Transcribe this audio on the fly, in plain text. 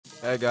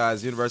Hey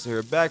guys, Universal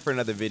here, back for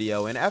another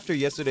video. And after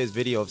yesterday's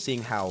video of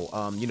seeing how,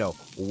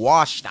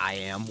 washed I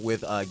am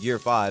with Gear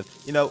 5,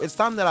 it's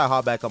time that I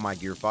hop back on my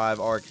Gear 5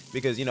 arc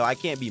because, I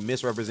can't be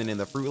misrepresenting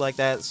the fruit like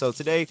that. So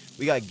today,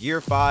 we got Gear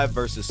 5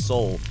 versus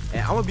Soul.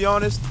 And I'm gonna be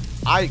honest,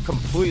 I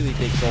completely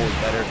think Soul is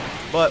better,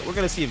 but we're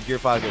gonna see if Gear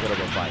 5 get rid of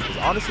a fight. Because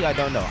honestly, I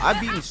don't know. I've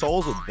beaten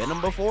Souls with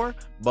Venom before,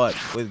 but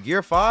with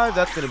Gear 5,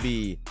 that's gonna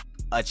be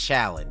a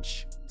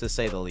challenge, to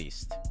say the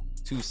least.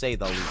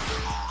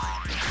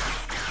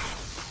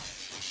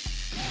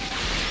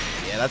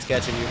 Yeah, that's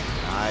catching you.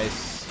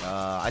 Nice.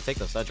 I take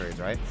the Sun Trades,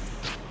 right?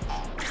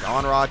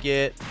 Dawn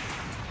Rocket.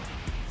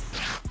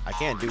 I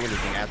can't do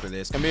anything after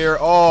this. Come here.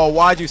 Oh,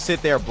 why'd you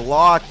sit there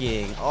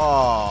blocking?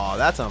 Oh,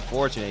 that's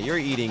unfortunate. You're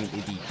eating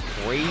the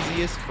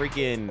craziest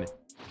freaking...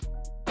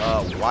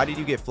 why did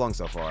you get flung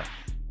so far?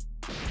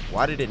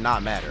 Why did it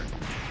not matter?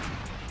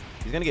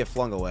 He's gonna get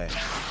flung away.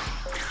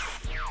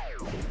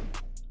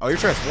 Oh, you're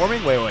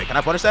transforming? Wait. Can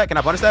I punish that? Can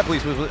I punish that?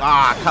 Please.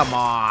 Ah, come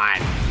on.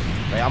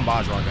 Wait, I'm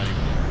Battlegrounds gunning.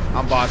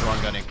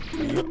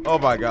 Oh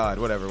my god,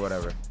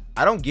 whatever.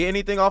 I don't get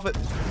anything off it.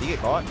 Did he get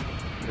caught?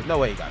 There's no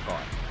way he got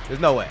caught. There's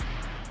no way.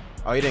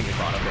 Oh, he didn't get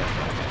caught.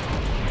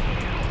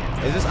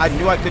 Okay. Is this? I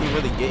knew I couldn't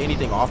really get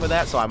anything off of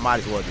that, so I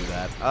might as well do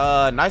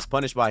that. Nice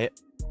punish by hit.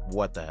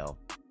 What the hell?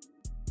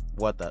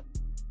 What the?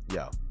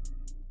 Yo.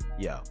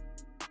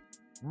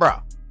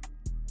 Bruh.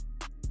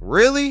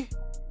 Really?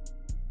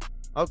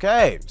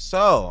 Okay,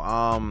 so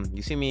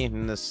you see me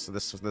in this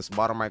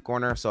bottom right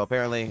corner. So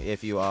apparently,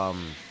 if you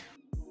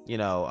you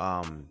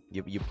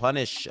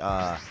punish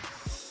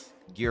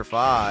Gear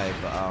 5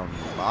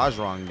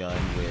 Battlegrounds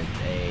gun with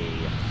a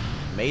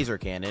maser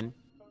cannon,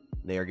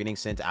 they are getting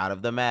sent out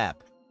of the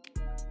map.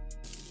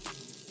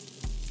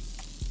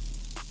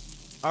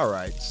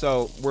 Alright,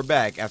 so we're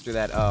back after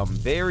that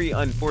very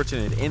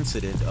unfortunate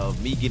incident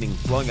of me getting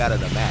flung out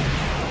of the map.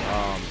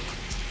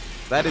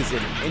 That is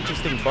an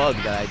interesting bug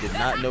that I did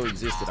not know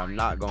existed. I'm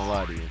not gonna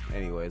lie to you.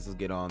 Anyways, let's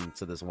get on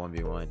to this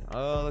 1v1.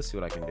 Let's see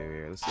what I can do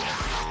here.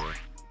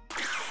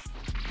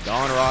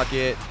 Dawn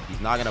Rocket.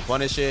 He's not gonna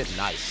punish it.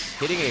 Nice.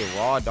 Hitting a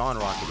raw Dawn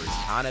Rocket is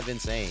kind of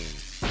insane.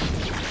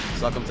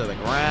 Suck him to the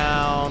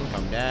ground.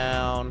 Come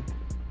down.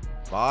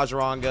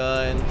 Battlegrounds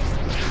gun.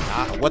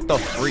 What the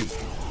freak?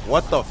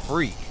 What the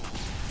freak?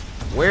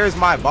 Where's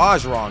my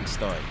Battlegrounds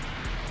stun?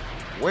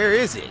 Where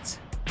is it?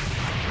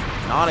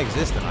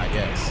 Non-existent, I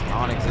guess.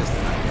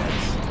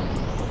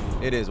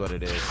 It is what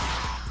it is.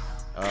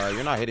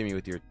 You're not hitting me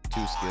with your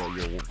 2 skill,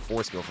 your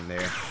 4 skill from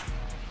there.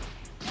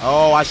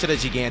 Oh, I should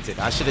have giganted.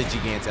 I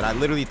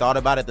literally thought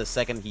about it the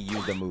second he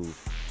used the move.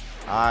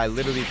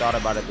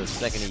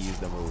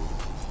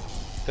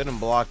 Couldn't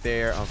block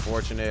there.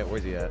 Unfortunate.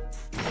 Where's he at?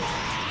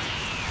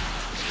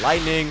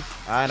 Lightning.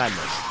 And I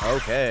missed.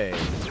 Okay.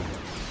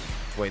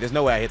 Wait, there's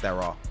no way I hit that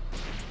raw.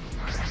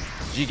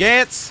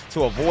 Gigants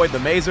to avoid the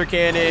maser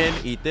cannon.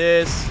 Eat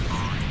this.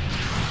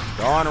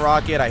 Dawn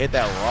Rocket. I hit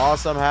that raw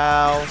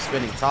somehow.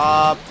 Spinning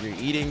top. You're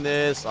eating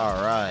this.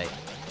 All right.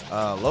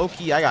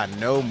 Low-key, I got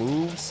no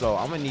moves, so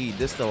I'm gonna need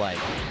this to like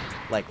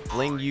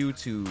fling you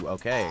to,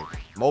 okay.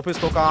 Mo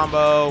pistol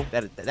combo.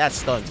 That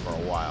stuns for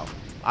a while.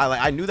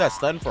 I knew that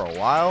stunned for a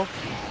while,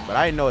 but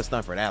I didn't know it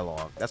stunned for that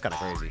long. That's kind of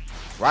crazy.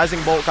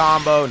 Rising bolt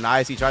combo.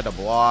 Nice. He tried to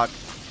block.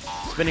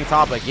 Spinning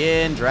top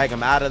again. Drag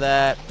him out of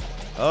that.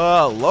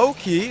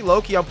 Low-key,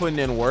 I'm putting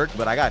in work,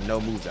 but I got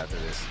no moves after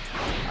this.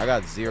 I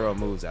got 0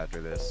 moves after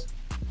this.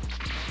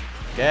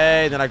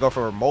 Okay, then I go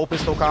for a Mo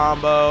pistol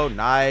combo.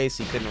 Nice.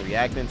 He couldn't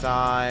react in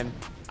time.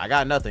 I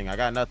got nothing.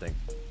 Okay,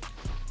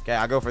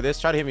 I go for this.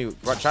 Try to hit me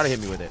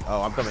with it.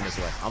 Oh, I'm coming this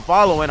way. I'm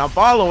following. Oh,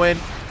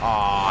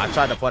 I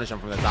tried to punish him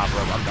from the top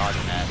rope. I'm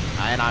dodging that.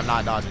 And I'm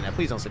not dodging that.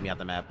 Please don't send me out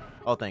the map.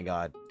 Oh, thank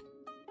God.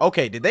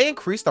 Okay, did they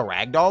increase the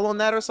ragdoll on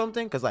that or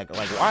something? Because like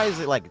why is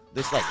it like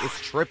this? Like it's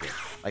tripping.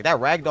 Like that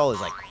ragdoll is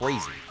like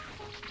crazy.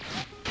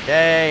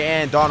 Okay,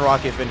 and Dawn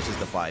Rocket finishes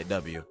the fight.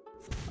 W.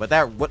 But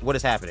that what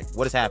is happening?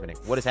 What is happening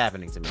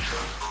to me?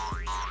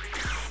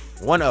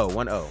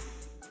 1-0.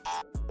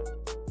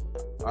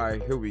 All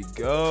right, here we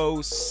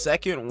go.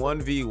 Second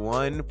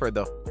 1v1 for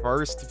the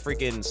first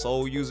freaking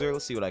Soul user.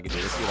 Let's see what I can do.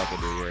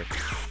 Here.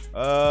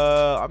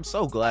 I'm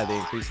so glad they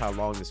increased how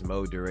long this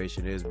mode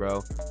duration is,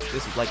 bro.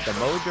 This like the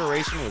mode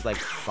duration was like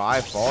by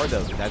far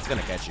that's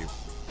gonna catch you.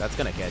 Yeah,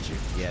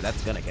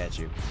 that's gonna catch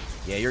you.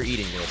 Yeah, you're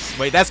eating this.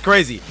 Wait, that's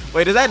crazy.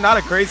 Wait, is that not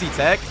a crazy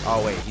tech?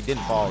 Oh wait, he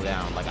didn't fall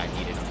down like I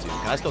needed him to.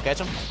 Can I still catch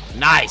him?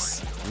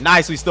 Nice,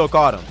 we still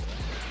caught him.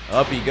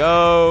 Up he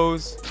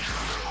goes.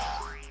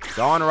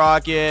 Dawn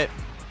Rocket.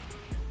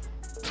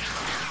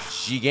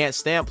 Gigant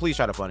stamp. Please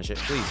try to punish it.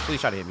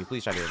 Please try to hit me.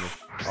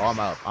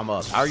 Oh, I'm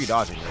up. How are you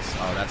dodging this?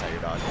 Oh, that's how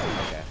you're dodging it.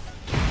 Okay.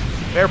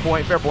 Fair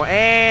point.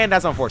 And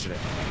that's unfortunate.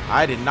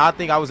 I did not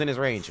think I was in his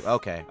range.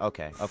 Okay.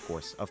 Of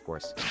course.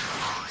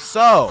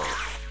 So,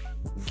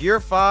 Gear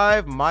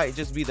 5 might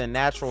just be the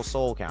natural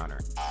soul counter.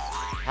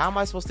 How am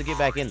I supposed to get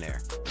back in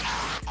there?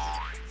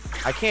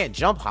 I can't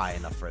jump high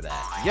enough for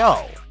that.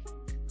 Yo.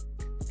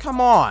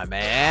 Come on,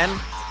 man.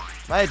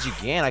 If I had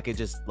Gigant, I could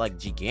just, like,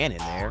 Gigant in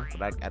there.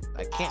 But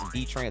I can't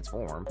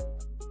de-transform.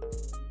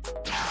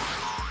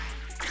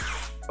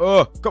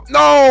 Come. No,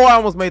 I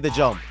almost made the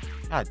jump.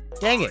 God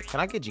dang it. Can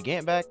I get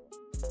Gigant back?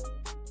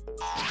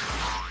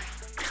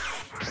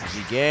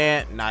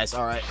 Gigant. Nice.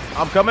 All right.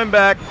 I'm coming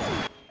back.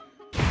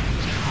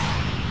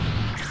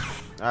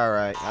 All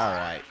right. All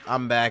right.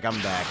 I'm back. I'm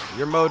back.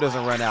 Your mode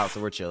doesn't run out, so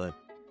we're chilling.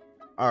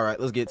 All right.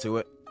 Let's get to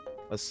it.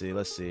 Let's see.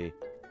 Let's see.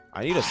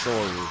 I need a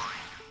Soru.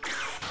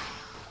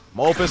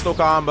 Mole pistol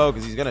combo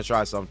because he's going to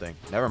try something.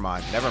 Never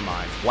mind. Never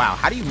mind. Wow.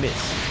 How do you miss?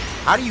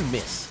 How do you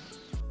miss?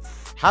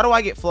 How do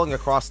I get flung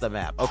across the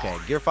map? Okay.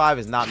 Gear 5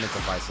 is not meant to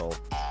fight Soul.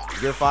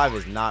 Gear 5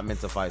 is not meant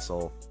to fight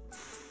Soul.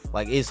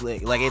 Like it's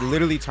like it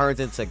literally turns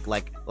into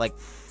like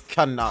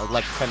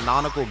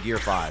canonical Gear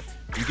 5.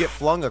 You get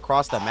flung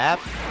across the map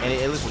and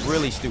it looks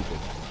really stupid.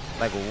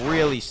 Like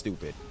really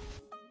stupid.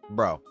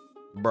 Bro.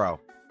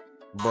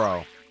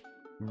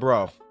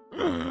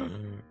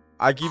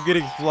 I keep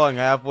getting flung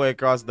halfway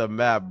across the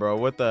map, bro.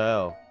 What the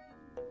hell?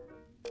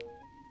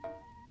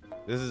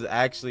 This is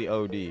actually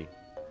OD.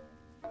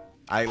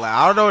 I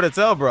don't know what to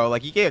tell, bro.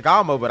 Like he can't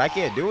combo, but I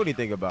can't do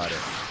anything about it.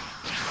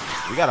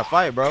 We gotta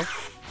fight, bro.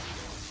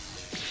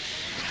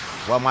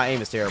 Well, my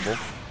aim is terrible.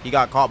 He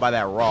got caught by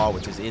that raw,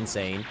 which is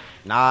insane.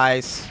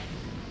 Nice.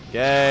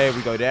 Okay,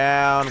 we go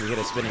down. We hit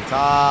a spinning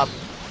top.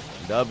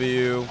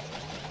 W.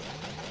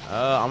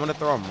 I'm gonna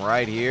throw him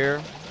right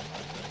here.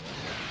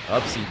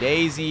 Upsy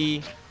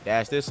daisy.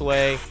 Dash this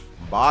way.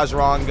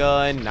 Bajrang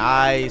gun.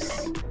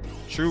 Nice.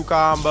 True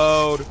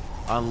comboed.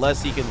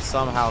 Unless he can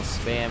somehow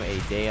spam a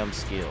damn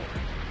skill.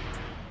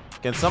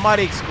 Can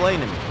somebody explain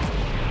to me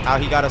how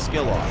he got a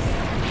skill off?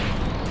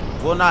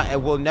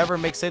 It will never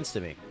make sense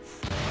to me.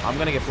 I'm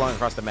gonna get flung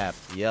across the map.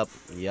 Yep.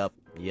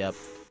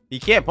 He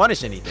can't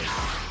punish anything.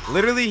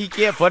 Literally, he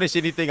can't punish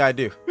anything I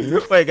do.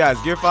 Wait, guys,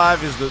 Gear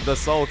 5 is the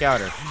soul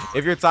counter.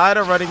 If you're tired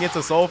of running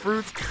into soul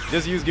fruits,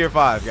 just use Gear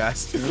 5,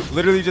 guys.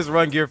 Literally, just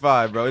run Gear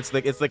 5, bro. It's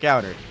the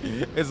counter.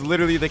 It's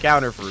literally the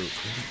counter fruit.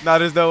 No,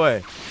 there's no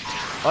way.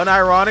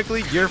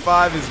 Unironically, Gear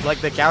 5 is like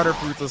the counter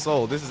fruits of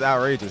soul. This is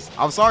outrageous.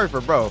 I'm sorry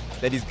for bro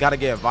that he's got to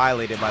get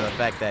violated by the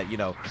fact that, you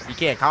know, he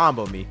can't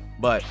combo me.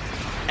 But,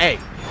 hey,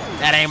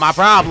 that ain't my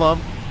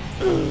problem.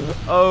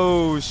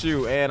 Oh,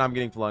 shoot. And I'm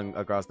getting flung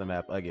across the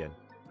map again.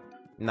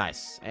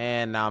 Nice.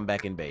 And now I'm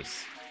back in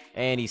base.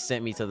 And he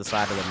sent me to the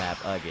side of the map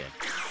again.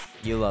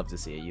 You love to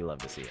see it. You love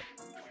to see it.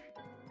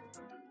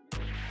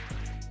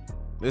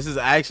 This is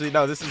actually,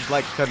 no, this is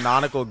like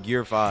canonical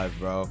Gear 5,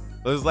 bro.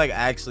 This is like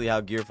actually how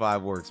Gear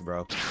 5 works,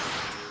 bro.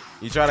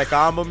 You try to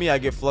combo me, I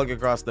get flung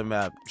across the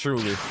map.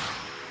 Truly.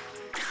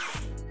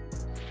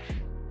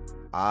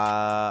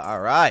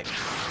 All right.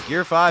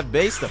 Gear 5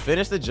 base to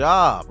finish the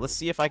job. Let's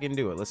see if I can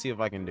do it. Let's see if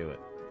I can do it.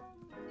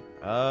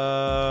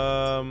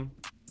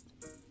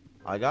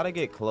 I gotta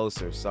get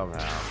closer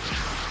somehow.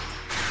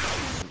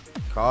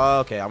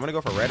 Okay, I'm gonna go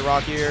for Red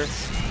Rock here.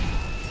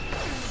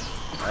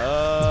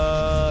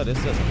 This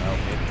doesn't help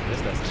me.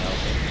 This doesn't help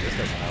me. This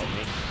doesn't help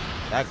me.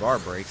 That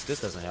guard breaks. This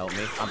doesn't help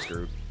me. I'm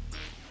screwed.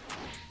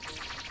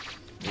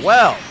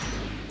 Well,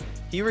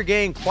 he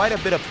regained quite a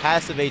bit of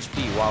passive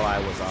HP while I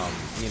was,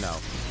 you know,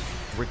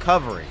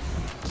 recovering.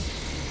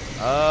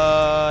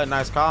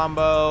 Nice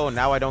combo.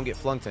 Now I don't get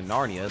flung to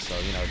Narnia, so,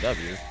 you know,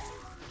 W.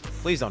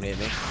 Please don't hit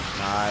me.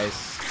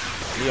 Nice.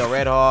 Neo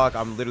Red Hawk.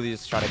 I'm literally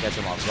just trying to catch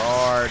him off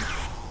guard.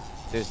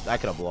 I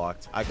could have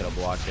blocked. I could have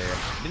blocked there.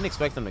 Didn't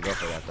expect him to go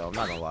for that, though. I'm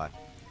not gonna lie.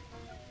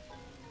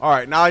 All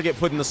right, now I get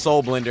put in the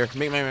soul blender.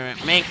 Mink.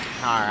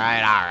 All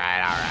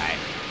right.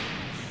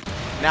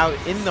 Now,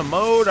 in the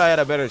mode, I had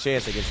a better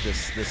chance against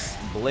this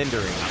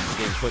blendering I'm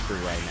getting put through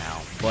right now.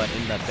 But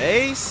in the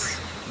base,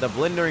 the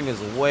blendering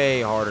is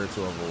way harder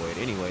to avoid.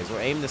 Anyways,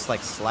 we're aiming this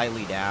like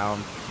slightly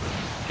down.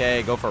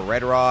 Okay, go for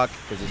Red Rock,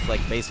 because it's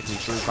like basically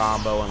true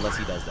combo unless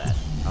he does that.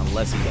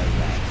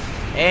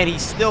 And he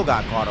still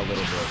got caught a little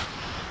bit.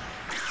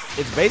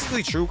 It's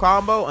basically true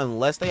combo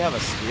unless they have a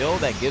skill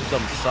that gives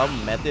them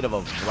some method of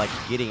like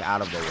getting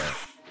out of the way.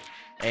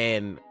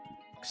 And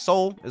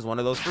Soul is one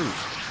of those fruits.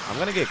 I'm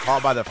gonna get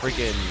caught by the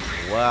freaking.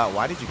 Wow,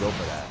 why did you go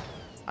for that?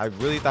 I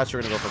really thought you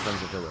were gonna go for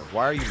Crimson Pillar.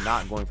 Why are you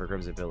not going for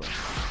Crimson Pillar?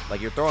 Like,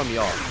 you're throwing me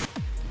off.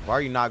 Why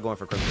are you not going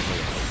for Crimson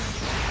Pillar?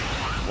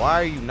 Why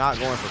are you not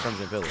going for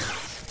Crimson Pillar?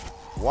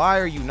 Why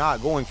are you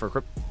not going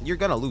for You're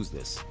gonna lose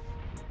this.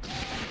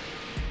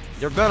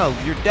 You're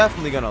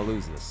definitely gonna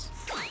lose this.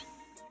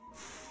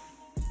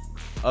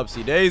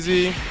 Upsy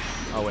daisy.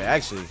 Oh wait,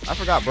 actually, I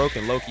forgot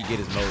Broken Loki get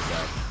his mode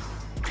back.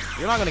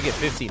 You're not gonna get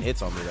 15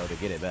 hits on me though to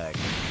get it back.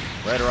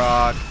 Red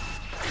Rock.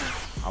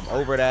 I'm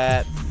over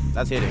that.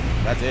 That's hitting.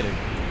 That's hitting.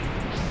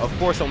 Of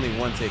course, only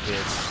one tick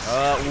hits.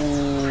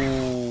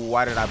 Ooh,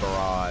 why did I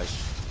barrage?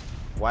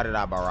 Why did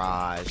I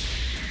barrage?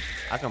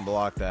 I can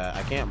block that.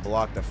 I can't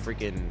block the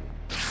freaking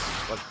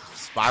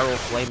spiral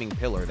flaming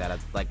pillar that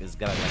is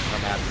gonna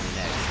come after me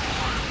next.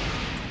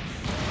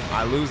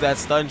 I lose that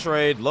stun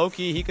trade.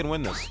 Low-key, he can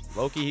win this.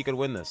 Low-key, he could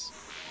win this.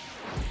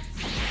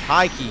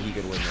 High-key, he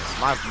could win this.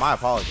 My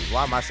apologies.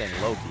 Why am I saying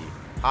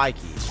low-key?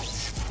 High-key.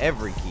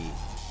 Every key.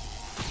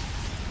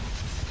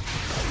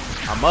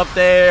 I'm up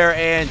there,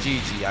 and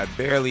GG. I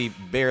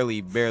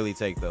barely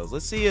take those.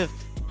 Let's see if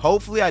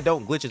Hopefully, I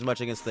don't glitch as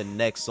much against the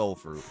next soul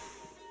fruit.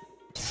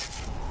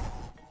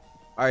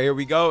 All right, here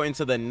we go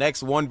into the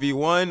next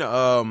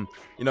 1v1.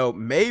 You know,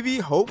 maybe,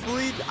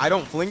 hopefully, I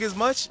don't fling as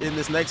much in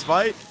this next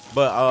fight.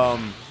 But,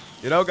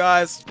 you know,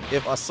 guys,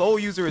 if a soul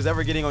user is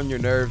ever getting on your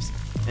nerves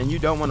and you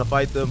don't want to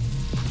fight them,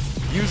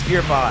 use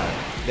Gear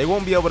 5. They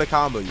won't be able to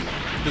combo you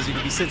because you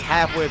can be sent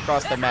halfway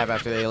across the map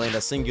after they land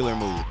a singular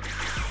move.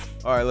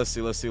 All right, let's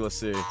see.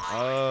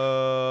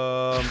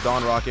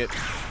 Dawn Rocket.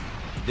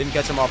 Didn't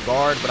catch him off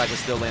guard, but I can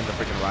still land the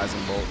freaking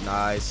Rising Bolt.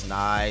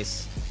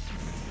 Nice.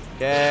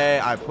 Okay,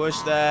 I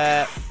pushed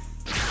that.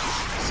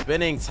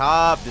 Spinning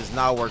top does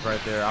not work right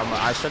there.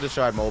 I should have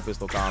tried my old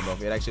pistol combo.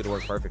 It actually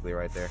worked perfectly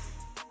right there.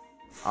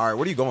 All right,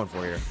 what are you going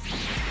for here?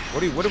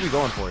 What are we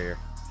going for here?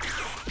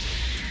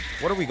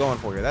 What are we going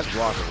for here? That's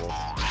blockable.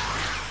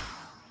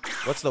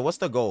 What's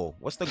the goal?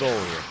 What's the goal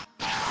here?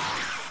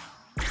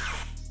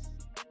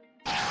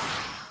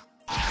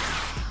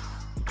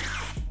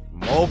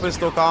 Mole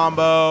pistol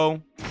combo.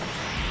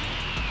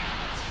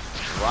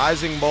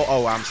 Rising Bolt.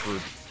 Oh, I'm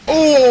screwed.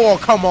 Oh,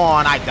 come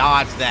on. I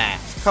dodged that.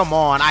 Come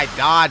on. I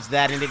dodged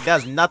that, and it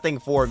does nothing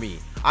for me.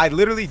 I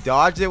literally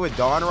dodged it with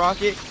Dawn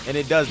Rocket, and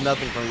it does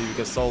nothing for me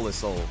because soul is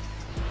soul.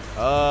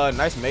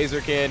 Nice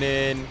Mazer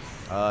Cannon.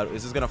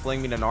 Is this going to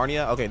fling me to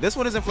Narnia? Okay, this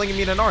one isn't flinging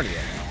me to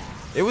Narnia.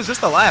 It was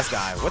just the last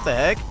guy. What the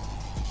heck?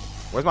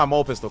 Where's my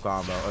mole pistol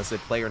combo? Oh, it said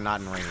player not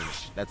in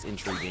range. That's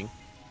intriguing.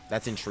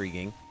 That's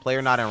intriguing.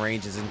 Player not in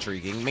range is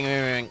intriguing.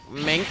 Mink.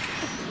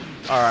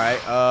 All right.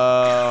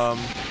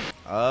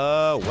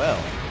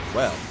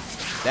 Well.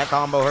 That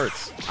combo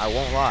hurts. I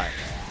won't lie.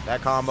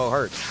 That combo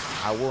hurts.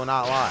 I will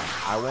not lie.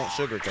 I won't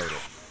sugarcoat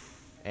it.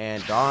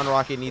 And Dawn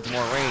Rocket needs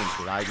more range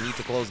because I need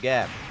to close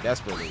gap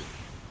desperately.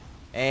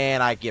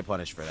 And I get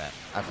punished for that.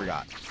 I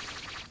forgot.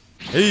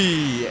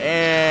 Hey,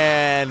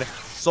 and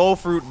Soul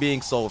Fruit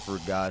being Soul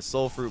Fruit, guys.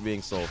 Soul Fruit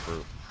being Soul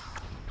Fruit.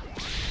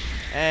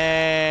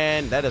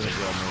 And that doesn't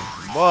kill me.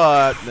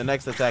 But the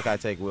next attack I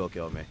take will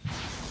kill me.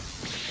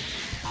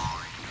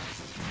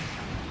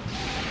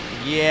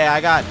 Yeah,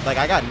 I got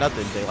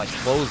nothing to like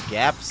close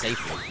gap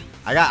safely.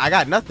 I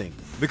got nothing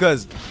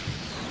because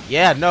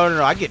yeah,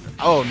 no, I get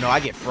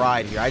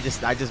fried here. I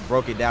just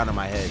broke it down in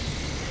my head.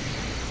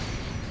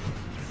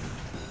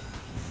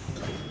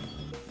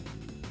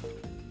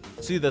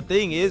 See, the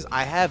thing is,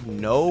 I have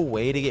no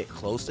way to get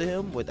close to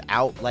him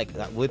without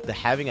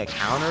having a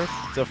counter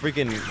to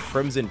freaking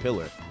Crimson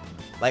Pillar.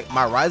 Like,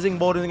 my Rising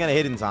Bolt isn't gonna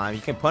hit in time.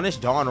 You can punish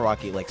Dawn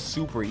Rocket like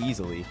super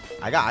easily.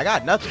 I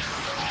got nothing.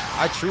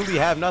 I truly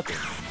have nothing.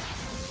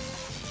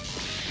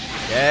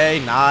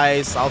 Okay,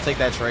 nice. I'll take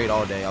that trade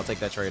all day. Okay,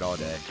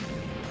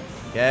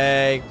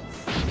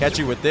 catch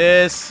you with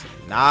this.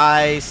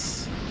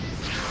 Nice.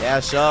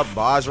 Dash up,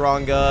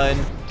 Bajrang gun.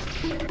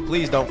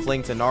 Please don't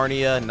fling to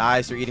Narnia.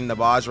 Nice, you're eating the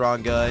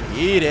Bajrang gun.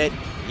 Eat it.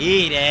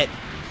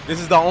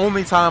 This is the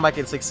only time I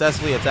can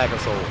successfully attack a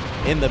soul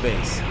in the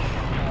base. You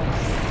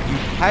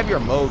have your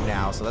mode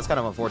now, so that's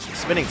kind of unfortunate.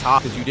 Spinning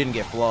top because you didn't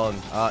get flung.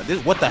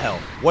 What the hell?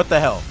 What the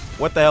hell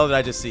did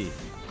I just see?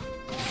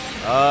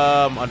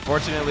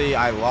 Unfortunately,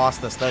 I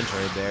lost the stun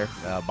trade there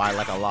by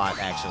like a lot,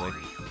 actually.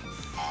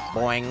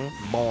 Boing.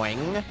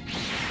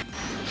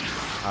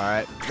 All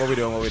right, what we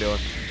doing?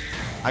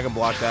 I can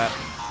block that.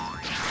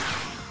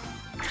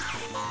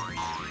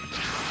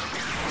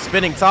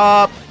 Spinning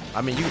top.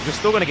 I mean, you're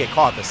still gonna get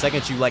caught the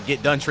second you like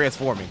get done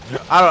transforming.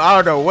 I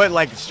don't know what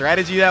like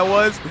strategy that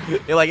was.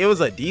 It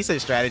was a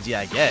decent strategy,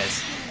 I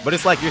guess. But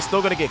it's like you're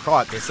still gonna get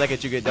caught the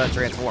second you get done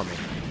transforming.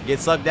 Get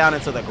sucked down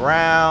into the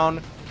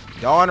ground.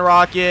 Dawn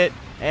Rocket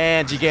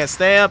and Gigant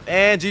Stamp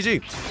and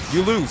GG.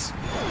 You lose.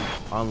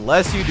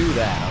 Unless you do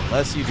that.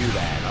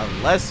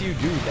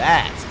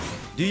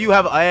 Do you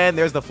have, and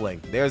there's the fling.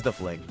 There's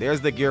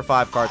the Gear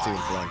 5 cartoon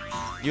fling.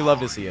 You love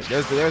to see it.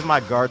 There's my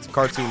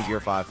cartoon Gear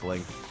 5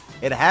 fling.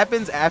 It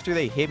happens after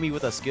they hit me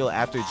with a skill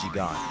after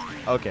Gigant.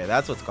 Okay,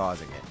 that's what's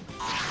causing it.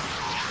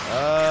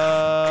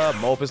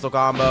 Mole pistol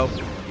combo.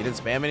 You didn't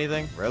spam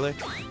anything? Really?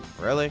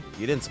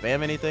 You didn't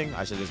spam anything?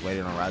 I should just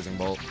waited on Rising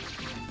Bolt.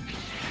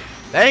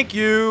 Thank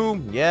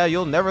you. Yeah,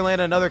 you'll never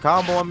land another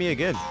combo on me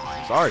again.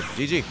 Sorry,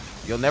 GG.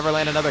 You'll never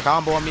land another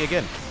combo on me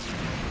again.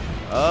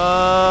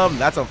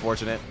 That's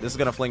unfortunate. This is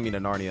gonna fling me to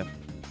Narnia.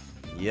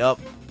 Yup.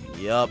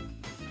 You'll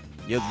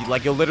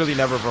literally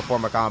never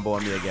perform a combo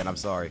on me again. I'm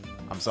sorry.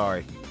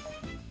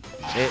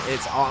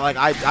 It's all like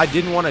I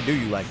didn't want to do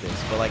you like this,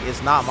 but like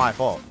it's not my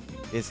fault.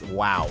 It's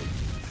wow.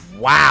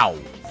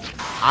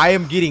 I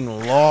am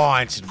getting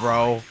launched,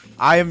 bro.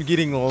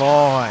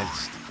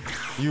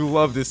 You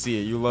love to see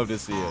it.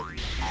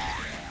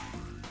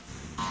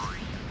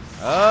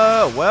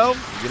 Well,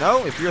 you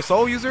know, if you're a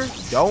soul user,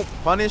 don't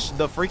punish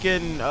the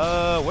freaking,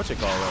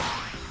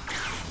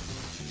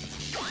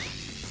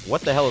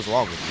 What the hell is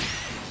wrong with you?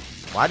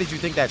 Why did you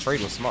think that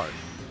trade was smart?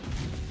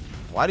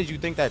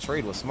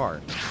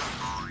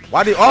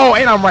 Oh,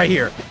 and I'm right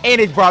here.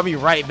 And it brought me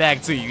right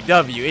back to you.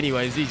 W.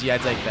 Anyways, GG, I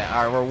take that.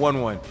 All right,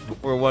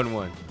 we're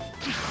 1-1.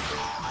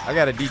 I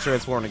got to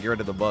de-transform to get rid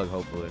of the bug,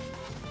 hopefully.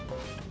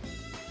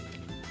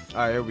 All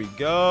right, here we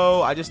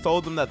go. I just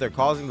told them that they're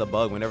causing the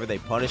bug whenever they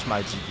punish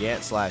my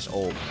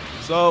gigant/ult.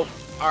 So,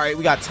 all right,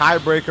 we got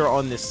tiebreaker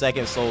on this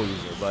second soul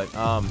user. But,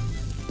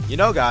 you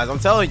know, guys, I'm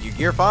telling you,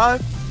 Gear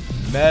 5,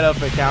 meta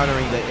for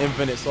countering the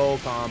infinite soul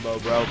combo,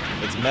 bro.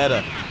 It's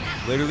meta.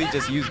 Literally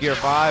just use Gear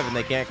 5 and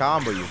they can't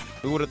combo you.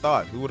 Who would have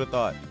thought? Who would have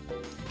thought?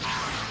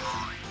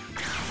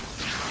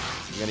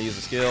 You're gonna use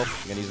a skill.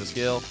 You're gonna use a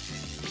skill.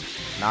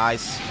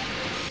 Nice.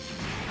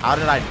 How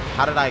did I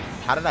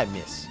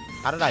miss?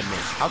 How did I miss?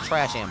 How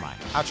trash am I?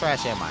 How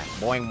trash am I?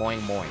 Boing,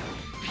 boing, boing.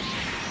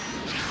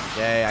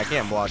 Okay, I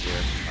can't block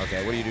here.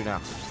 Okay, what do you do now?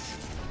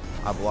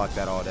 I blocked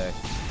that all day.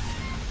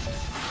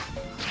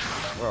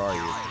 Where are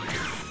you?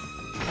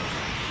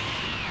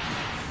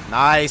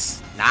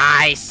 Nice.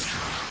 Nice.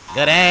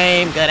 Good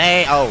aim. Good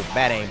aim. Oh,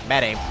 bad aim.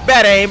 Bad aim.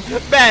 Bad aim.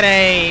 Bad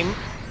aim.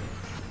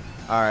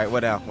 All right,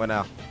 what now? What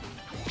now?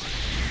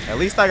 At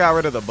least I got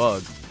rid of the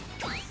bug.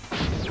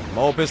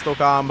 Mole pistol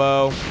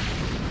combo.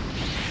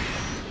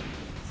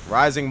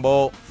 Rising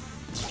bolt.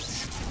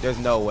 There's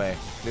no way.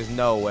 There's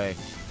no way.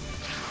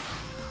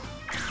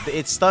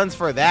 It stuns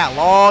for that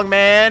long,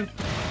 man.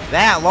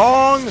 That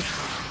long.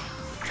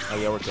 Oh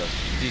yeah, we're cooked.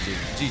 GG.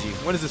 GG.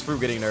 When is this fruit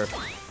getting nerfed?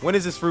 When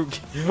is this fruit?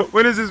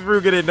 When is this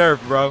fruit getting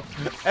nerfed, bro?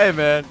 Hey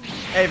man.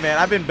 Hey man.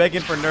 I've been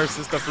begging for nerfs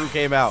since the fruit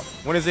came out.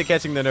 When is it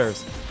catching the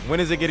nerfs? When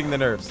is it getting the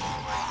nerfs?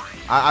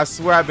 I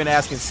swear I've been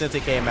asking since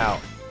it came out.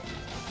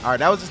 All right,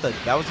 that was just a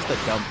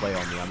dumb play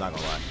on me. I'm not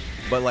gonna lie,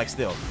 but like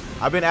still,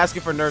 I've been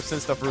asking for nerfs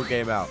since the fruit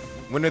came out.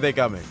 When are they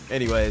coming?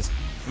 Anyways,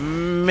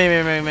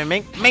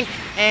 mink,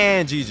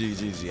 and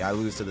GG. I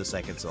lose to the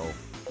second soul.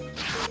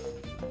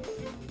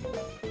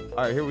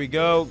 All right, here we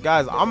go,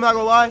 guys. I'm not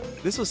gonna lie,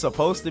 this was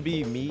supposed to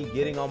be me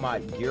getting on my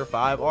Gear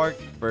 5 arc,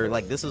 for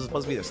like this was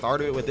supposed to be the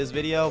start of it with this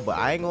video, but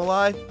I ain't gonna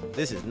lie,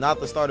 this is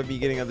not the start of me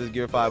getting on this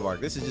Gear 5 arc.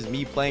 This is just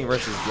me playing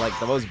versus like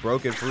the most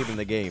broken fruit in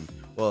the game.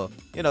 Well,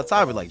 you know,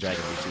 tied with like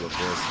Dragon Ball 2, of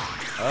course.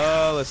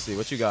 Let's see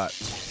what you got.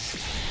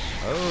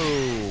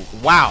 Oh,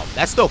 wow,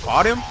 that still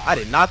caught him. I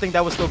did not think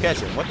that would still catch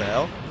him. What the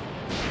hell?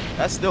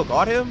 That still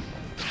caught him?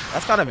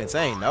 That's kind of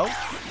insane, no?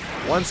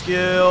 One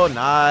skill,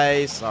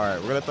 nice. All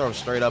right, we're gonna throw him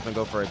straight up and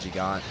go for a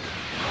gigant.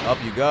 Up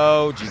you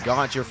go,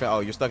 gigant. Oh,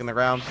 you're stuck in the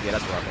ground. Yeah,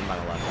 that's rough. I'm not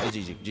gonna lie.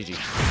 GG.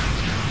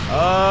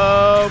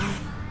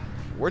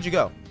 Where'd you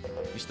go?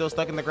 You still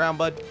stuck in the ground,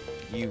 bud?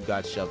 You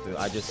got shoved through.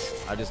 I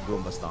just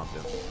Goomba stomped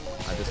him.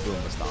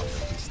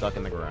 He's stuck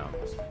in the ground.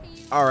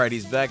 All right,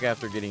 he's back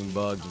after getting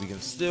bugged. We can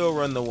still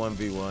run the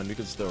 1v1. We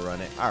can still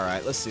run it. All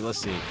right, let's see.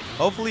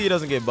 Hopefully he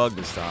doesn't get bugged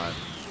this time.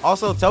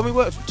 Also, tell me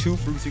what two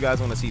fruits you guys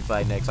want to see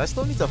fight next. I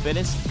still need to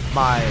finish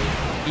my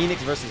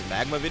Phoenix versus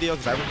Magma video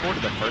because I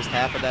recorded the first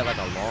half of that like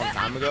a long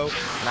time ago,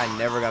 and I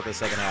never got the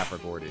second half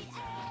recorded.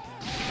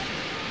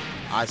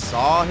 I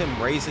saw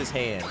him raise his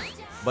hand,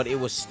 but it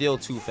was still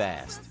too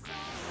fast.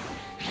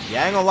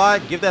 Yeah, I ain't gonna lie,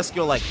 give that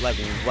skill like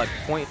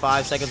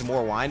 0.5 seconds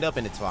more wind up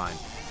and it's fine.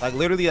 Like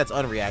literally that's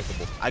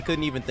unreactable. I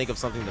couldn't even think of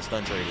something to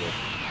stun trade with.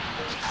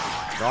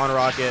 Dawn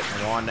Rocket,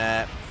 I'm on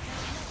that.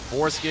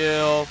 4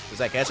 skill. Is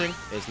that catching?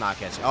 It's not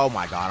catching. Oh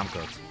my god, I'm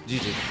cooked.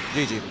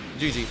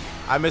 GG.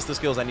 I missed the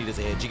skills I needed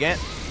to hit. Gigant?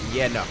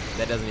 Yeah, no,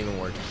 that doesn't even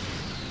work.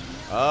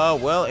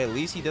 Well, at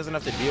least he doesn't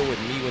have to deal with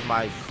me with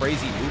my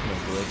crazy movement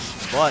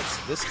glitch. But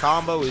this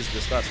combo is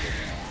disgusting.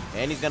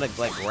 And he's gonna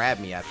like grab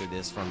me after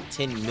this from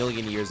 10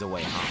 million years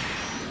away, huh?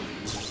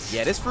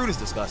 Yeah, this fruit is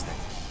disgusting.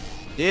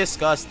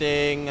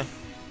 Disgusting.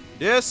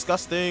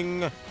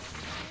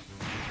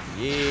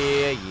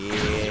 Yeah.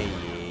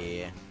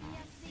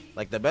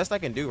 Like the best I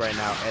can do right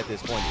now at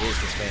this point is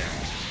to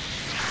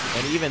spam.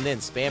 And even then,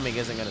 spamming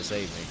isn't gonna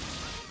save me.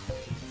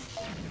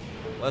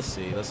 Let's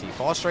see.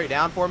 Fall straight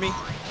down for me.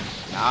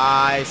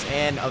 Nice.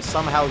 And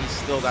somehow he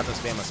still got to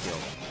spam a skill.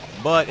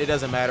 But it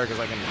doesn't matter because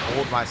I can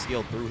hold my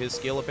skill through his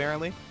skill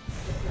apparently.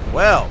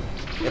 Well,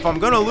 if I'm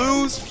gonna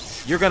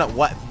lose, you're gonna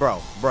what,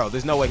 bro?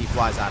 There's no way he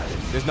flies out of it.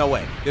 There's no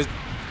way. Did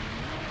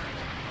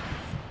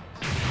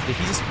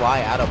he just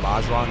fly out of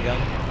Bajrang gun?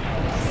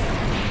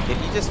 Did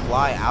he just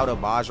fly out of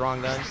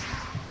Bajrang gun?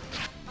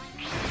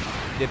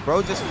 Did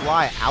bro just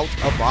fly out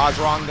of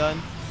Bajrang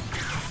gun?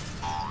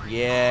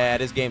 Yeah,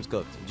 this game's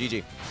cooked.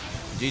 GG.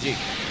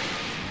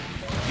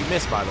 You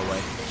missed, by the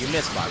way.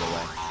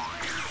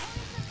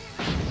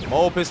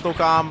 Mole pistol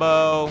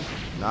combo.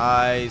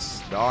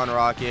 Nice. Dawn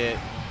Rocket.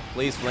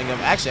 Please fling him.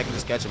 Actually, I can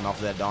just catch him off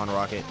of that Dawn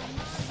Rocket.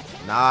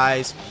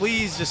 Nice.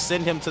 Please just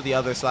send him to the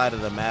other side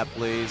of the map,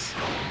 please.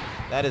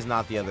 That is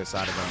not the other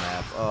side of the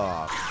map.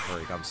 Oh,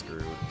 freak. I'm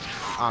screwed.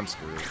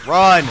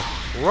 Run!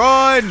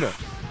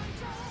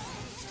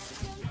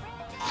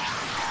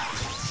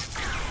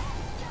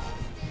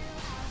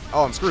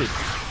 Oh, I'm screwed.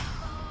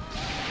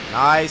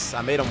 Nice.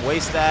 I made him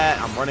waste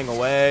that. I'm running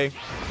away.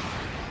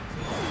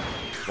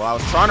 Well, I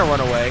was trying to run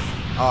away.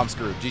 Oh, I'm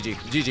screwed.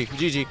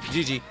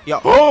 GG. Yo.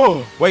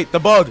 Oh, wait, the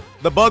bug.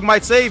 The bug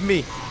might save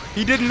me.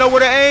 He didn't know where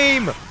to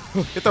aim.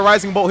 Hit the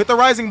rising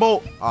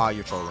bolt. Ah,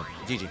 you're trolling.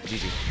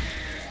 GG.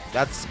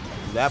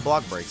 That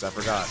block breaks. I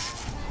forgot.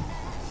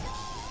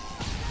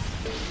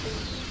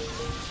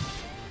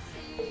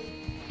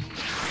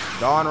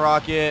 Dawn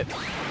Rocket.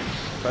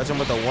 Catch him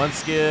with the one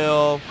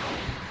skill.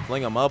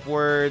 Fling him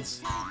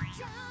upwards.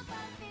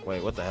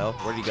 Wait, what the hell?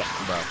 Where'd he go?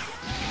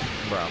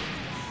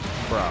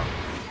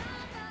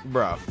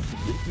 Bro.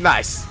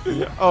 Nice.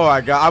 Oh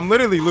my god. I'm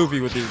literally Luffy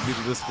with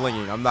this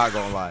flinging. I'm not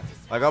gonna lie.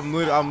 Like, I'm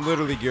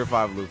literally Gear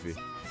 5 Luffy.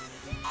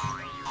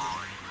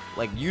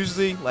 Like,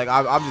 usually, like,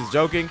 I'm just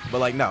joking, but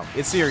like, no,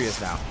 it's serious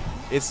now.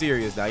 It's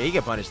serious now. He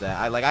can punish that.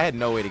 I had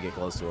no way to get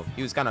close to him.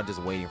 He was kind of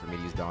just waiting for me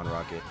to use Dawn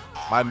Rocket.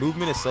 My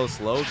movement is so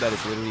slow that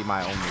it's literally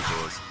my only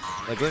choice.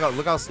 Like,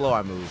 look how slow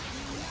I move.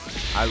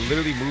 I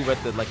literally move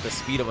at the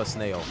speed of a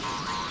snail.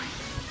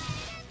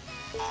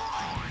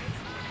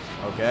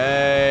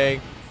 Okay.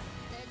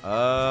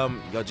 Yo,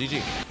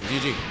 GG.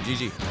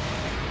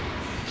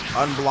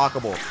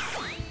 Unblockable.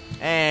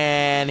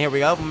 And here we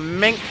go.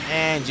 Mink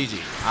and GG.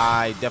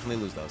 I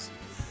definitely lose those.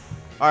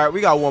 All right,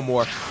 we got one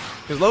more.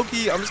 Because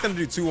low-key, I'm just going to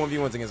do 2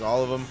 1v1s against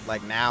all of them,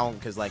 like, now.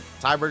 Because, like,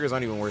 tiebreakers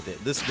aren't even worth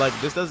it. This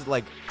does,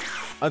 like,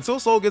 until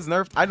Soul gets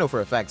nerfed, I know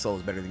for a fact Soul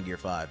is better than Gear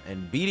 5.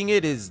 And beating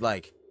it is,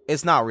 like,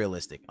 it's not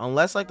realistic.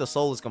 Unless, like, the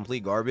Soul is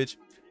complete garbage.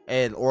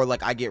 Or,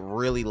 like, I get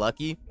really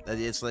lucky.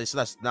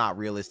 That's not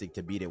realistic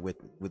to beat it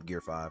with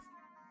Gear 5.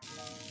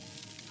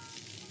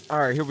 All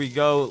right, here we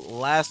go.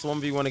 Last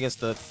 1v1 against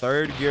the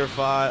 3rd Gear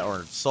 5,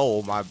 or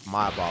Soul, my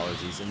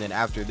apologies. And then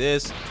after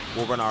this,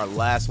 we'll run our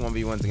last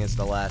 1v1s against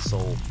the last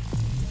Soul.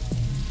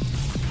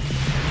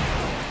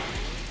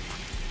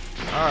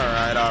 All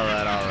right.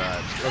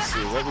 Let's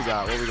see what we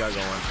got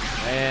going.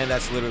 And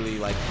that's literally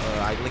like,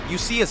 like you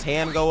see his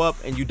hand go up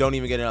and you don't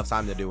even get enough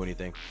time to do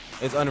anything.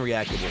 It's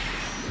unreactable.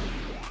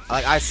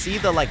 Like, I see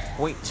the like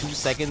 0.2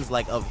 seconds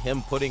like of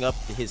him putting up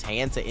his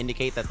hand to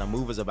indicate that the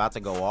move is about to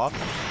go off,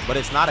 but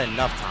it's not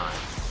enough time.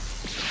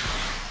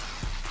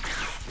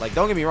 Like,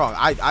 don't get me wrong,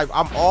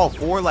 I'm all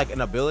for like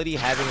an ability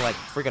having like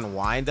freaking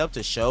wind up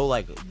to show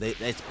like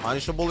it's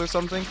punishable or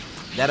something.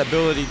 That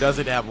ability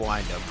doesn't have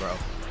wind up, bro.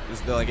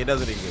 It's like, it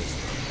doesn't exist.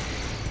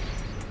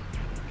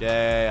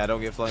 Okay, I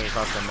don't get flung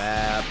across the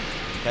map.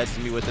 Catches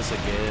me with this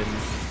again.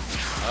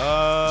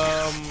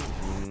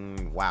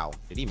 Wow,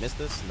 did he miss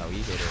this? No,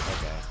 he did it.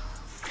 Okay.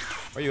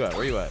 Where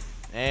you at?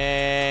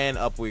 And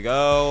up we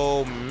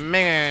go.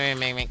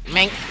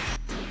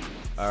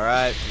 All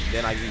right,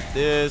 then I eat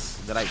this.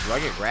 Do I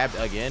get grabbed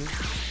again?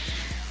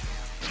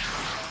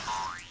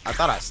 I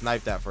thought I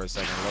sniped that for a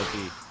second,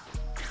 low-key.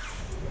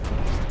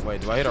 Wait,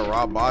 do I hit a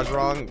raw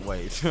Bajrong?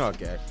 Wait,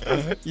 okay.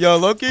 Yo,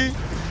 low-key,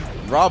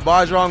 raw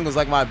Bajrong was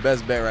like my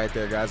best bet right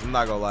there, guys. I'm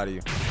not gonna lie to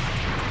you.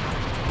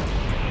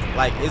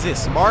 Like, is it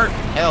smart?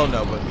 Hell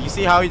no, but you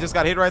see how he just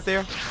got hit right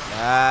there?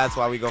 That's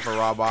why we go for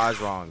raw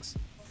Bajrongs.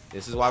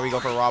 This is why we go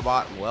for raw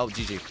bot. Well,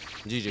 GG.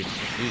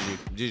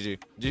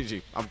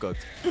 I'm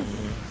cooked.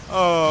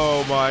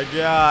 Oh my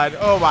god.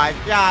 Oh my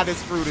god,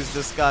 this fruit is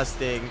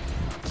disgusting.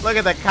 Look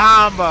at the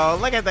combo.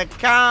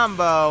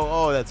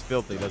 Oh, that's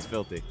filthy.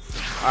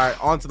 All right,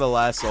 on to the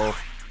last soul.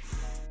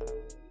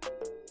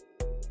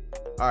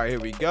 All right, here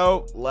we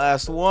go.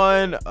 Last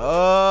one.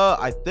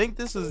 I think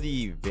this is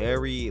the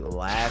very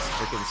last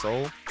freaking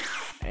soul.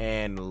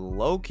 And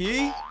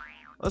low-key,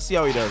 let's see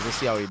how he does. What's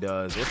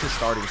his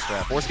starting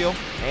strat? 4 skill?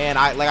 And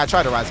I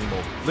tried a Rising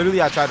Bolt.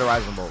 Literally, I tried a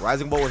Rising Bolt.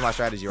 Rising Bolt was my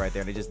strategy right there,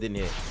 and it just didn't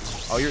hit.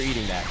 Oh, you're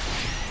eating that.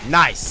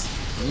 Nice.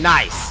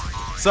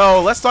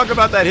 So let's talk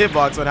about that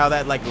hitbox and how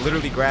that like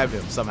literally grabbed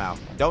him somehow.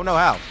 Don't know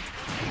how.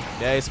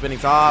 Okay, spinning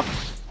top.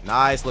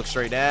 Nice. Look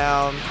straight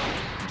down.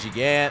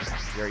 Gigant,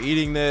 you're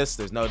eating this.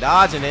 There's no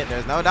dodging it.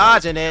 Wait,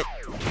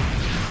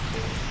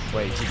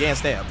 Gigant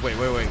stamp. Wait.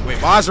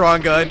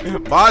 Bajrong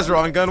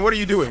gun. What are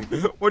you doing?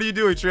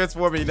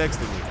 Transforming next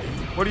to me?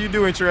 What are you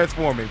doing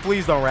transforming?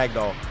 Please don't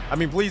ragdoll. I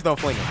mean, please don't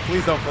fling him.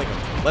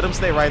 Let him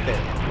stay right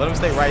there.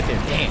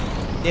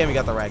 Damn, he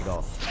got the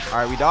ragdoll. All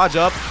right, we dodge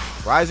up.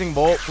 Rising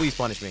Bolt, please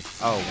punish me.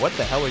 Oh, what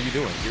the hell are you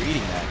doing? You're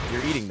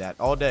eating that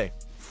all day.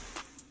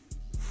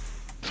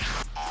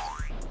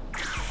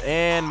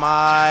 And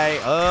my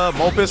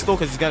Mo pistol,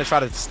 because he's gonna try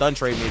to stun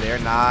trade me there.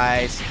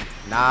 Nice.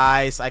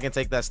 I can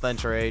take that stun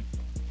trade.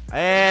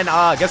 And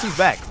guess who's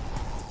back?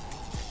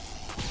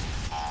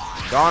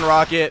 Dawn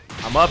Rocket.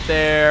 I'm up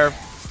there.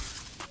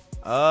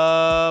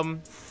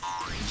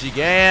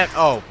 Gigant.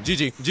 Oh,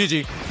 GG.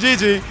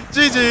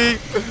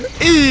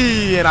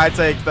 And I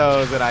take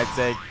those.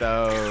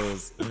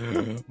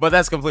 But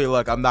that's complete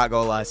luck. I'm not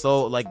gonna lie.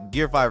 So like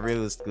Gear 5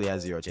 realistically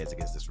has 0 chance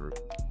against this route.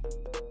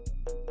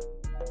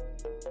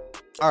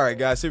 All right,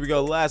 guys, here we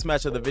go. Last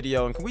match of the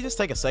video. And can we just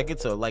take a second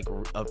to like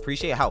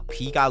appreciate how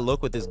peak I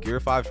look with this Gear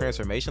 5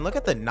 transformation? Look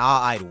at the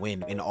I'd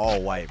win in all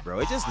white,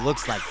 bro. It just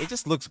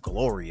looks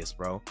glorious,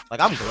 bro. Like,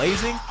 I'm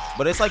glazing,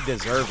 but it's like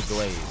deserved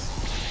glaze.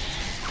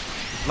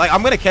 Like,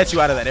 I'm gonna catch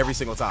you out of that every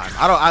single time.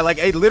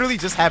 It literally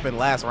just happened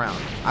last round.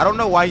 I don't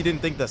know why you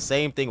didn't think the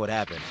same thing would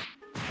happen.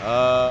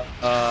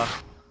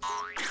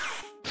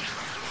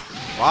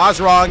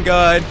 Bajrong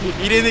gun.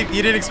 He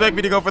didn't expect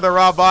me to go for the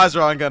raw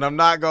Bajrong gun. I'm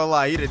not gonna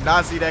lie. He did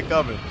not see that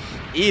coming.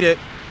 Eat it.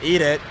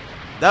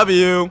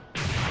 W.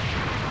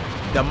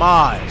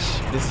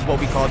 Damage. This is what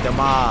we call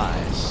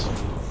damage.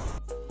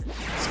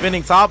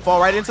 Spinning top,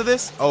 fall right into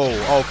this.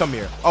 Oh, come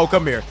here. Oh,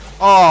 come here.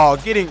 Oh,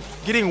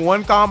 getting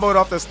one comboed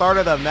off the start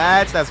of the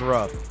match. That's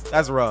rough.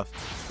 That's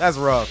rough. That's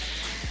rough.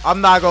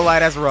 I'm not gonna lie,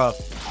 that's rough.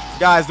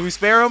 Guys, do we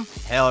spare him?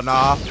 Hell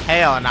nah.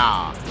 Hell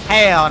nah.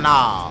 Hell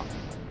nah.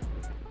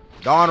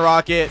 Dawn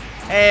Rocket.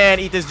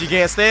 And eat this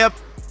gigant stamp.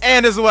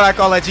 And this is what I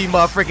call a G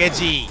motherfucking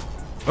G.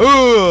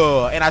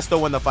 Ooh. And I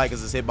still win the fight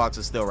because his hitbox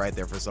is still right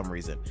there for some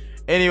reason.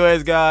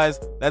 Anyways, guys,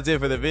 that's it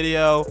for the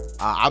video.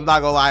 I'm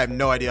not gonna lie, I have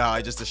no idea how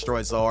I just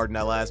destroyed so hard in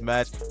that last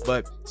match.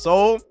 But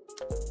so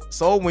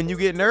when you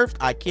get nerfed,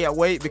 I can't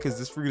wait because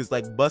this fruit is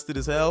like busted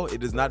as hell. It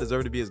does not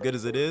deserve to be as good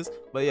as it is.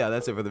 But yeah,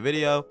 that's it for the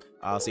video.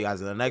 I'll see you guys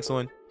in the next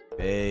one.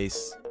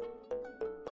 Peace.